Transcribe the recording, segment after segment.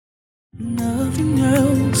Nothing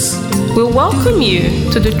else. We welcome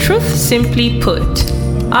you to the Truth Simply Put,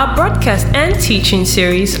 our broadcast and teaching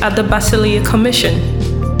series at the Basileia Commission.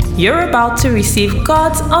 You're about to receive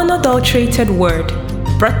God's unadulterated word,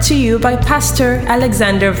 brought to you by Pastor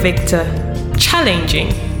Alexander Victor,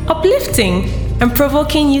 challenging, uplifting, and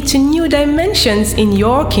provoking you to new dimensions in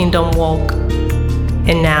your kingdom walk.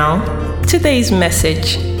 And now, today's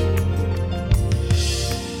message.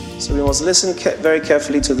 So we must listen very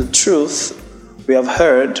carefully to the truth we have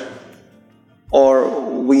heard, or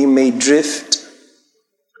we may drift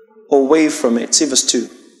away from it. See verse 2.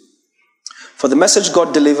 For the message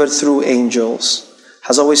God delivered through angels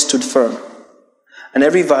has always stood firm, and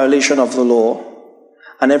every violation of the law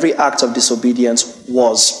and every act of disobedience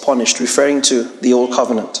was punished, referring to the old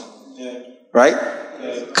covenant. Right?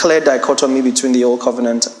 Clear dichotomy between the old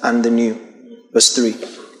covenant and the new. Verse 3.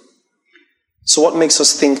 So what makes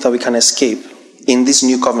us think that we can escape in this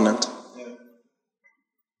new covenant?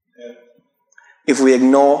 If we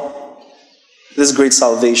ignore this great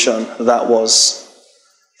salvation that was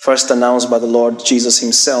first announced by the Lord Jesus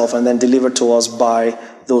himself and then delivered to us by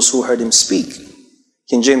those who heard him speak.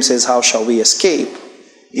 King James says, how shall we escape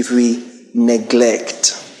if we neglect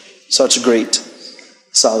such great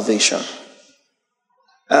salvation?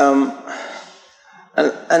 And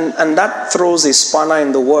that throws a spanner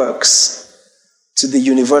in the works to the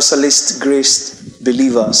universalist grace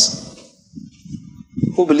believers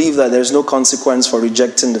who believe that there's no consequence for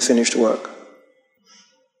rejecting the finished work.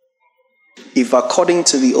 If according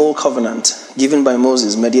to the old covenant given by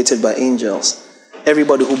Moses, mediated by angels,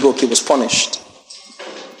 everybody who broke it was punished,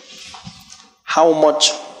 how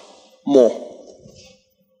much more?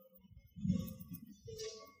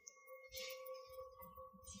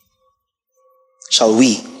 Shall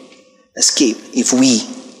we escape if we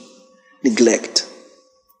neglect?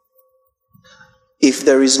 If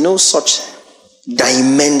there is no such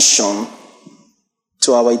dimension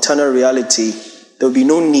to our eternal reality, there will be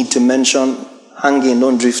no need to mention hanging,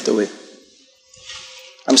 don't drift away.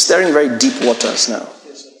 I'm staring very deep waters now.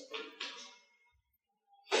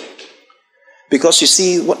 Because you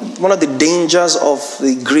see, one of the dangers of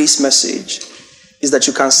the grace message is that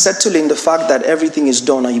you can settle in the fact that everything is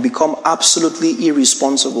done and you become absolutely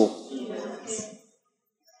irresponsible.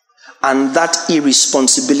 And that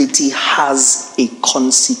irresponsibility has a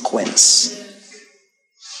consequence.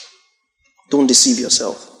 Don't deceive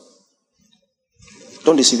yourself.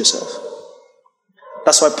 Don't deceive yourself.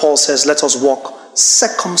 That's why Paul says, let us walk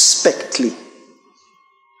circumspectly,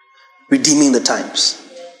 redeeming the times.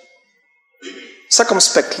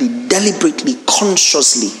 Circumspectly, deliberately,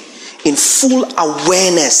 consciously, in full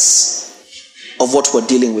awareness of what we're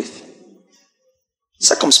dealing with.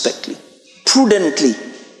 Circumspectly, prudently.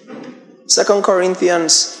 2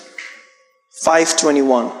 Corinthians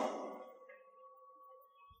 5:21.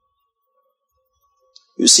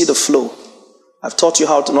 You see the flow. I've taught you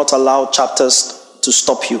how to not allow chapters to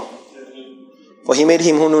stop you. For he made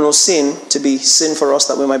him who knew no sin to be sin for us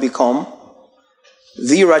that we might become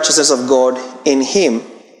the righteousness of God in him.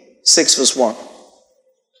 6 verse 1.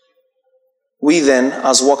 We then,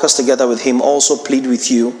 as workers together with him, also plead with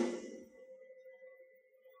you.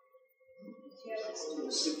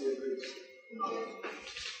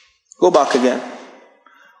 Go back again.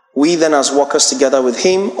 We then, as workers together with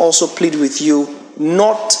him, also plead with you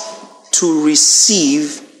not to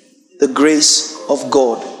receive the grace of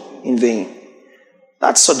God in vain.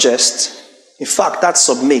 That suggests, in fact, that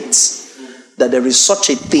submits that there is such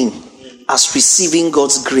a thing as receiving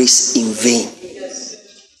God's grace in vain.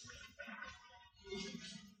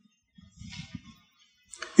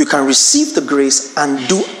 You can receive the grace and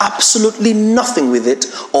do absolutely nothing with it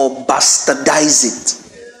or bastardize it.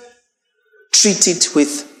 Treat it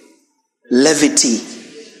with levity,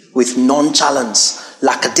 with nonchalance,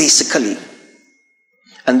 lackadaisically.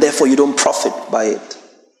 And therefore you don't profit by it.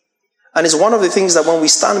 And it's one of the things that when we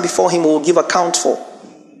stand before him, we will give account for.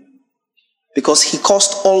 Because he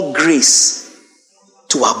caused all grace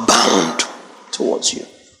to abound towards you.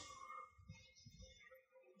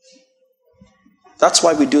 That's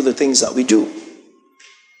why we do the things that we do.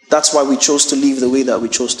 That's why we chose to live the way that we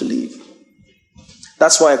chose to live.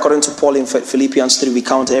 That's why, according to Paul in Philippians 3, we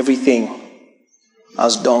count everything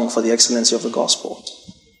as dung for the excellency of the gospel.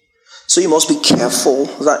 So you must be careful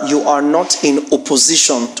that you are not in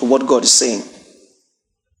opposition to what God is saying.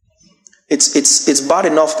 It's bad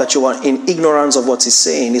enough that you are in ignorance of what he's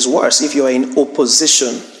saying. It's worse if you are in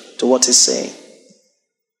opposition to what he's saying,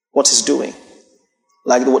 what he's doing.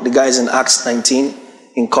 Like the guys in Acts 19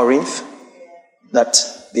 in Corinth, that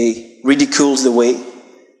they ridiculed the way,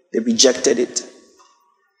 they rejected it.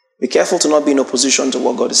 Be careful to not be in opposition to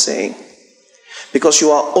what God is saying. Because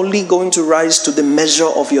you are only going to rise to the measure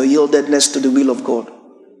of your yieldedness to the will of God.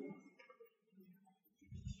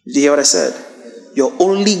 Did you hear what I said? You're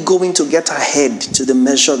only going to get ahead to the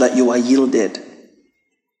measure that you are yielded.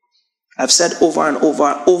 I've said over and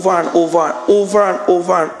over,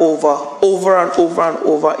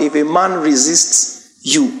 if a man resists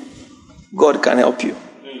you, God can help you.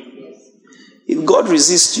 If God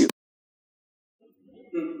resists you,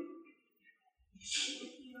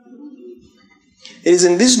 it is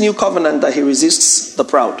in this new covenant that he resists the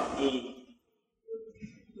proud.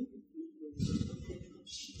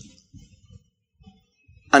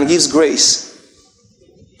 And gives grace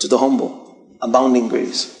to the humble, abounding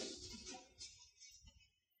grace.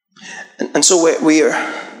 And so we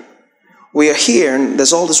are here, and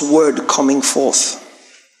there's all this word coming forth.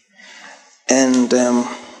 And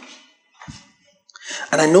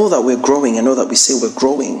I know that we're growing. I know that we say we're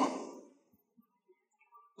growing.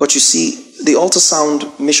 But you see, the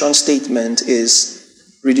ultrasound mission statement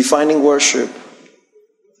is redefining worship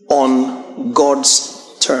on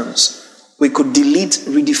God's terms. We could delete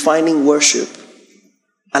redefining worship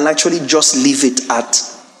and actually just leave it at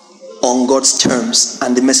on God's terms,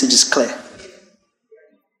 and the message is clear.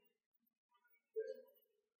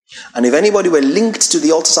 And if anybody were linked to the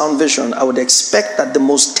ultrasound vision, I would expect that the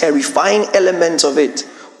most terrifying element of it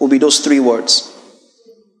will be those 3 words: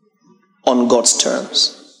 on God's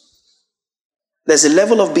terms. There's a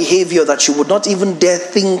level of behavior that you would not even dare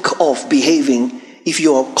think of behaving if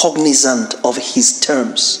you are cognizant of his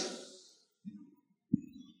terms.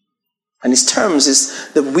 And his terms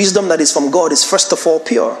is the wisdom that is from God is first of all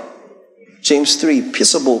pure. James 3,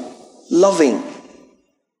 peaceable, loving.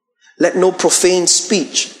 Let no profane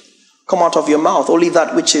speech come out of your mouth, only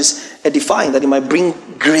that which is edifying, that it might bring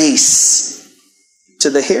grace to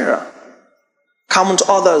the hearer. Count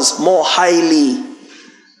others more highly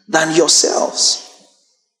than yourselves.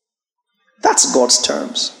 That's God's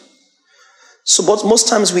terms. So, but most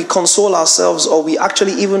times we console ourselves, or we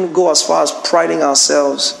actually even go as far as priding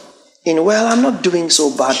ourselves in, well, I'm not doing so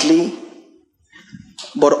badly.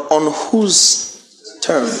 But on whose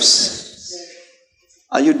terms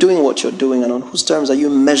are you doing what you're doing, and on whose terms are you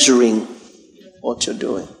measuring what you're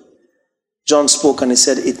doing? John spoke and he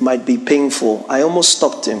said it might be painful. I almost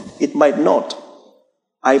stopped him. It might not.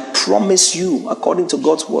 I promise you, according to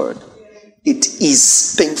God's word, it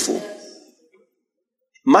is painful.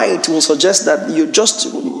 Might will suggest that you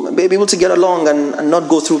just may be able to get along and not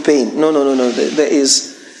go through pain. No. There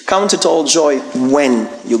is, count it all joy when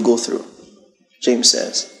you go through. James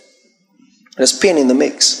says. There's pain in the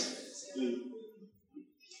mix.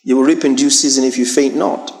 You will reap in due season if you faint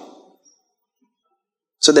not.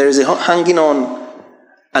 So there is a hanging on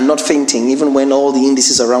and not fainting, even when all the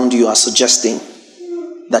indices around you are suggesting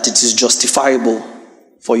that it is justifiable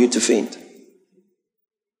for you to faint.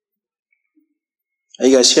 Are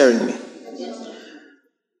you guys hearing me?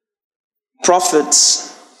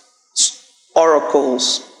 Prophets,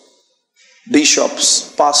 oracles,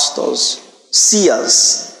 bishops, pastors,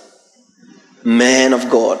 seers, men of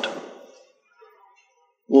God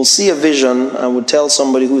will see a vision and will tell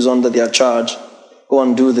somebody who's under their charge, go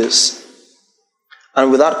and do this.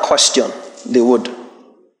 And without question, they would.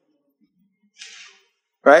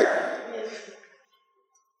 Right?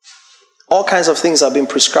 All kinds of things have been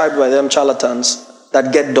prescribed by them charlatans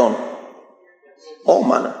that get done. All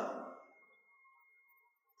manner.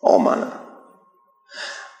 All manner.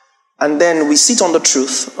 And then we sit on the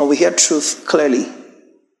truth and we hear truth clearly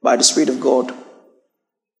by the Spirit of God.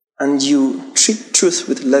 And you treat truth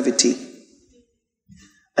with levity.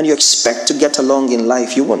 And you expect to get along in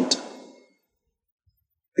life. You won't.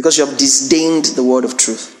 Because you have disdained the word of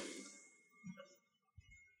truth.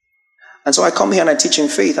 And so I come here and I teach in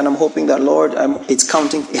faith, and I'm hoping that, Lord, it's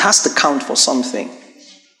counting. It has to count for something.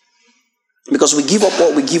 Because we give up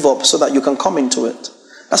what we give up so that you can come into it.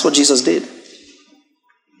 That's what Jesus did.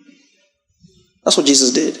 That's what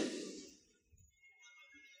Jesus did.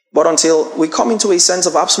 But until we come into a sense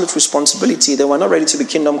of absolute responsibility, then we're not ready to be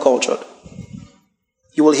kingdom cultured.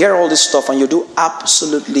 You will hear all this stuff and you do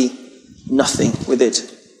absolutely nothing with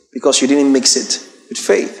it because you didn't mix it with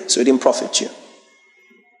faith, so it didn't profit you.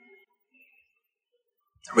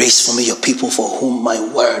 Raise for me your people for whom my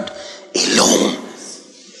word alone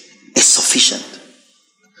is sufficient.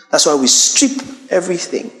 That's why we strip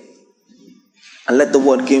everything and let the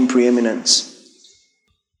word gain preeminence.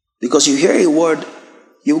 Because you hear a word,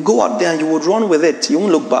 you go out there and you would run with it. You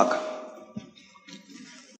won't look back.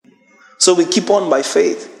 So we keep on by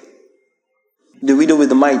faith. The widow with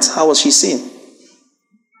the mite, how was she seen?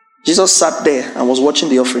 Jesus sat there and was watching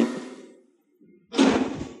the offering.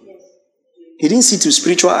 He didn't see through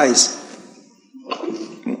spiritual eyes.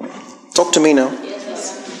 Talk to me now.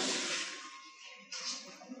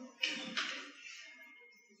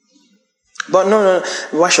 But no,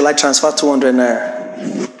 why should I transfer 200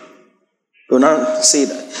 naira? Do not say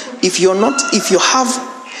that. If you have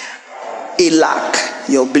a lack,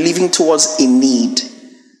 you're believing towards a need,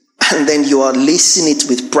 and then you are lacing it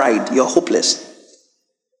with pride, you're hopeless.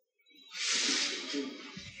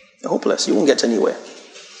 You're hopeless. You won't get anywhere.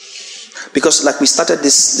 Because like we started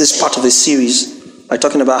this part of the series by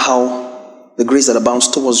talking about how the grace that abounds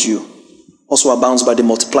towards you also abounds by the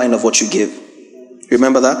multiplying of what you give.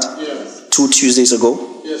 Remember that? Yes. 2 Tuesdays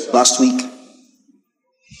ago? Yes, sir. Last week?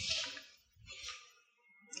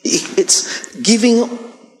 It's giving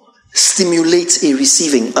stimulates a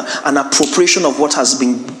receiving, an appropriation of what has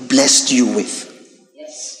been blessed you with.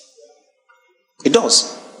 Yes. It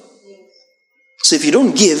does. So if you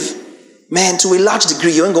don't give, man, to a large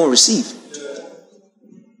degree, you ain't going to receive.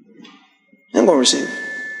 You ain't going to receive.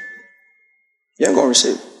 You ain't going to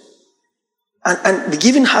receive. And the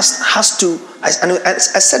giving has to, I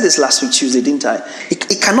said this last week Tuesday, didn't I?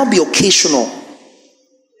 It cannot be occasional.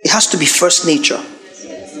 It has to be first nature.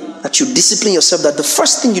 That you discipline yourself, that the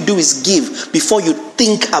first thing you do is give before you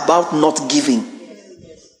think about not giving.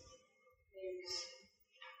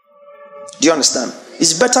 Do you understand?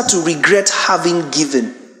 It's better to regret having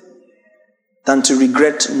given than to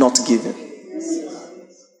regret not giving.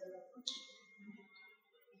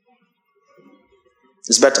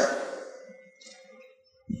 It's better.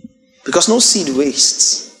 Because no seed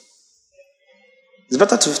wastes. It's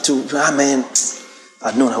better to man, if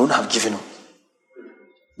I'd known, I wouldn't have given up.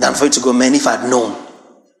 Than for you to go, man, if I'd known,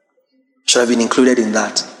 should have been included in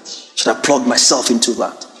that. Should have plugged myself into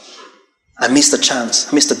that. I missed a chance.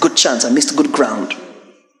 I missed a good chance. I missed good ground.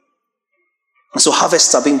 And so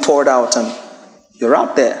harvests are being poured out and you're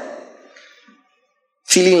out there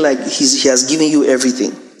feeling like he has given you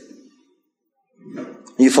everything.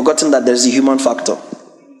 And you've forgotten that there's a human factor.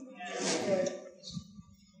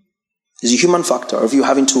 There's a human factor of you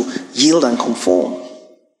having to yield and conform.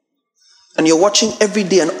 And you're watching every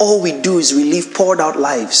day and all we do is we live poured out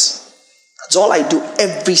lives. That's all I do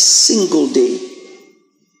every single day.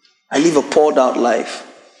 I live a poured out life.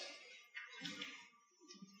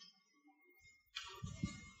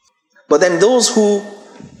 But then those who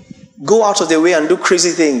go out of their way and do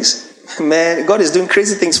crazy things, man, God is doing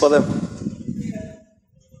crazy things for them.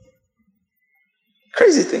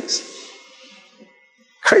 Crazy things.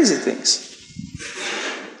 Crazy things.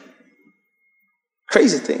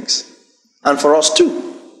 Crazy things. And for us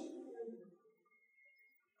too.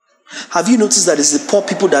 Have you noticed that it's the poor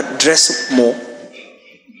people that dress more?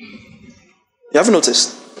 You haven't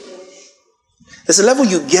noticed? There's a level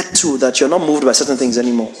you get to that you're not moved by certain things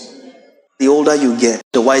anymore. The older you get,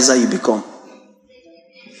 the wiser you become.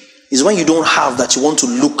 It's when you don't have that you want to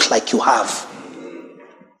look like you have.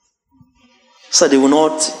 So they will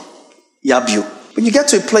not yab you. But you get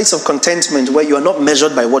to a place of contentment where you are not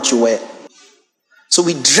measured by what you wear. So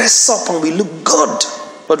we dress up and we look good.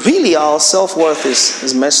 But really our self-worth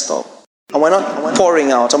is messed up. And we're not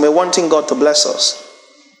pouring out. And we're wanting God to bless us.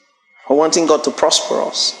 We're wanting God to prosper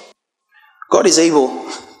us. God is able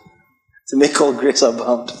to make all grace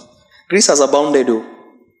abound. Grace has abounded though.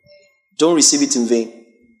 Don't receive it in vain.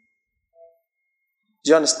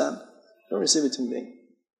 Do you understand? Don't receive it in vain.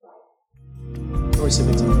 Don't receive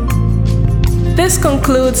it in vain. This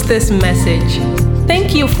concludes this message.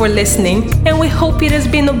 Thank you for listening, and we hope it has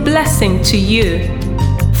been a blessing to you.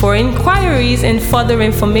 For inquiries and further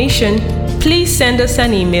information, please send us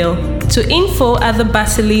an email to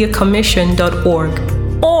info@thebasileacommission.org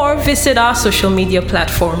or visit our social media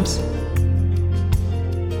platforms.